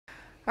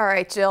All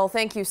right, Jill,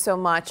 thank you so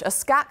much. A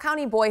Scott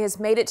County boy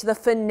has made it to the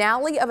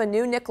finale of a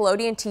new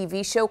Nickelodeon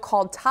TV show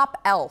called Top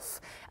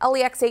Elf.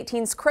 LEX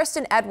 18's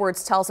Kristen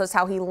Edwards tells us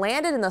how he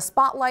landed in the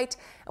spotlight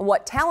and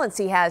what talents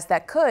he has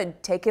that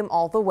could take him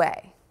all the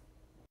way.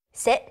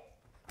 Sit.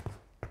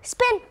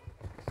 Spin.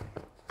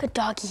 Good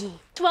doggy.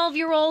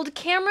 12-year-old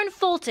Cameron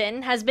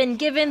Fulton has been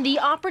given the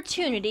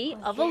opportunity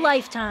of a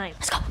lifetime.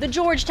 The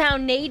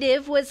Georgetown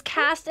native was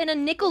cast in a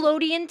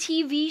Nickelodeon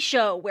TV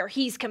show where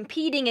he's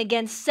competing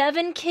against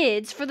 7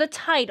 kids for the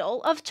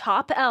title of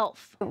Top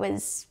Elf. It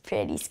was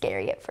pretty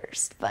scary at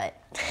first, but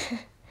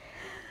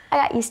I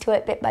got used to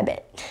it bit by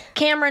bit.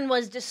 Cameron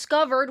was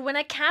discovered when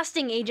a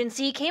casting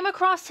agency came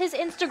across his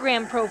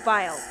Instagram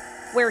profile,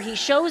 where he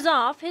shows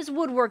off his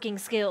woodworking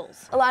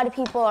skills. A lot of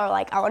people are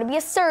like, I want to be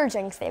a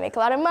surgeon because they make a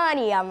lot of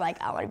money. I'm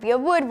like, I want to be a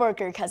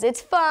woodworker because it's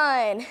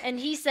fun. And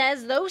he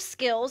says those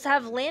skills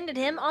have landed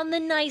him on the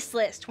nice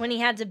list when he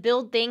had to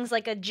build things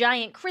like a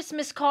giant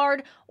Christmas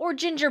card or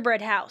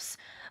gingerbread house.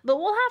 But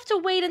we'll have to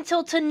wait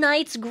until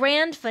tonight's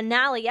grand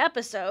finale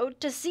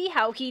episode to see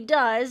how he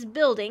does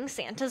building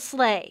Santa's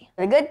sleigh.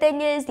 The good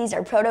thing is these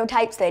are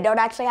prototypes. They don't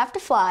actually have to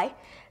fly.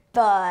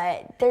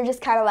 But they're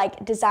just kind of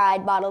like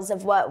design models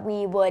of what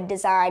we would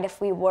design if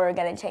we were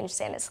going to change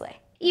Santa's sleigh.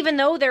 Even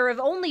though there have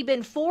only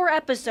been 4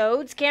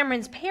 episodes,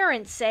 Cameron's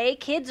parents say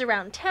kids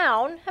around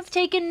town have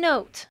taken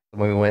note.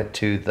 When we went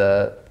to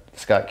the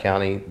Scott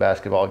County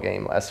basketball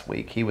game last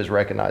week, he was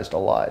recognized a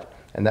lot,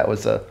 and that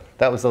was a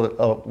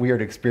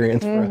weird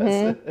experience for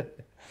us.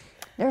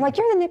 They're like,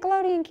 you're the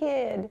Nickelodeon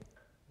kid.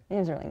 It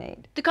was really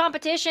neat. The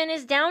competition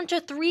is down to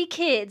 3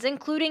 kids,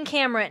 including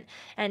Cameron.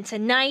 And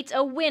tonight,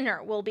 a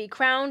winner will be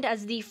crowned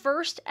as the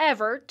first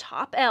ever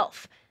Top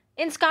Elf.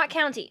 In Scott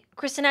County,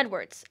 Kristen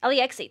Edwards,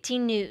 LEX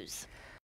 18 News.